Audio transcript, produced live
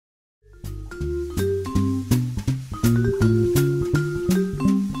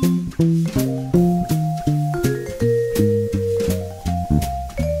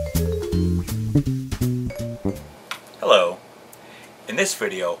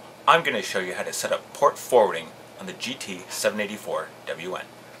video, I'm going to show you how to set up port forwarding on the GT784WN.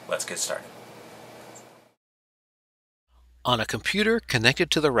 Let's get started. On a computer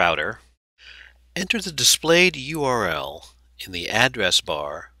connected to the router, enter the displayed URL in the address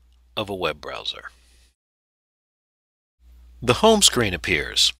bar of a web browser. The home screen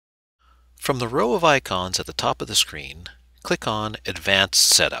appears. From the row of icons at the top of the screen, click on Advanced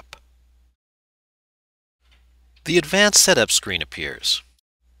Setup. The Advanced Setup screen appears.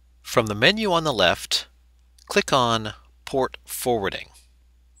 From the menu on the left, click on Port Forwarding.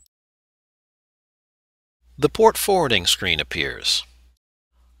 The Port Forwarding screen appears.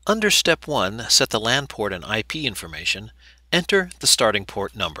 Under Step 1, set the LAN port and IP information. Enter the starting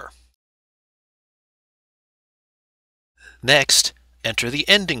port number. Next, enter the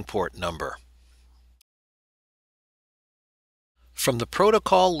ending port number. From the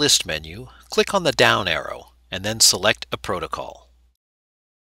Protocol List menu, click on the down arrow and then select a protocol.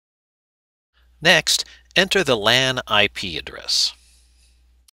 Next, enter the LAN IP address.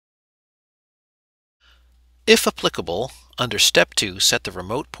 If applicable, under Step 2, set the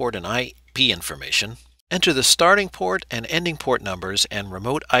remote port and IP information. Enter the starting port and ending port numbers and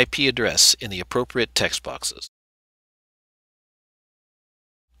remote IP address in the appropriate text boxes.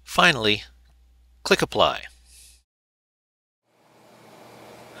 Finally, click Apply.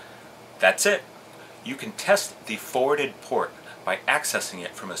 That's it. You can test the forwarded port by accessing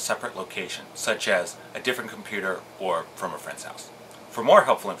it from a separate location, such as a different computer or from a friend's house. For more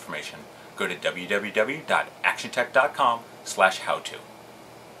helpful information, go to www.actiontec.com/howto.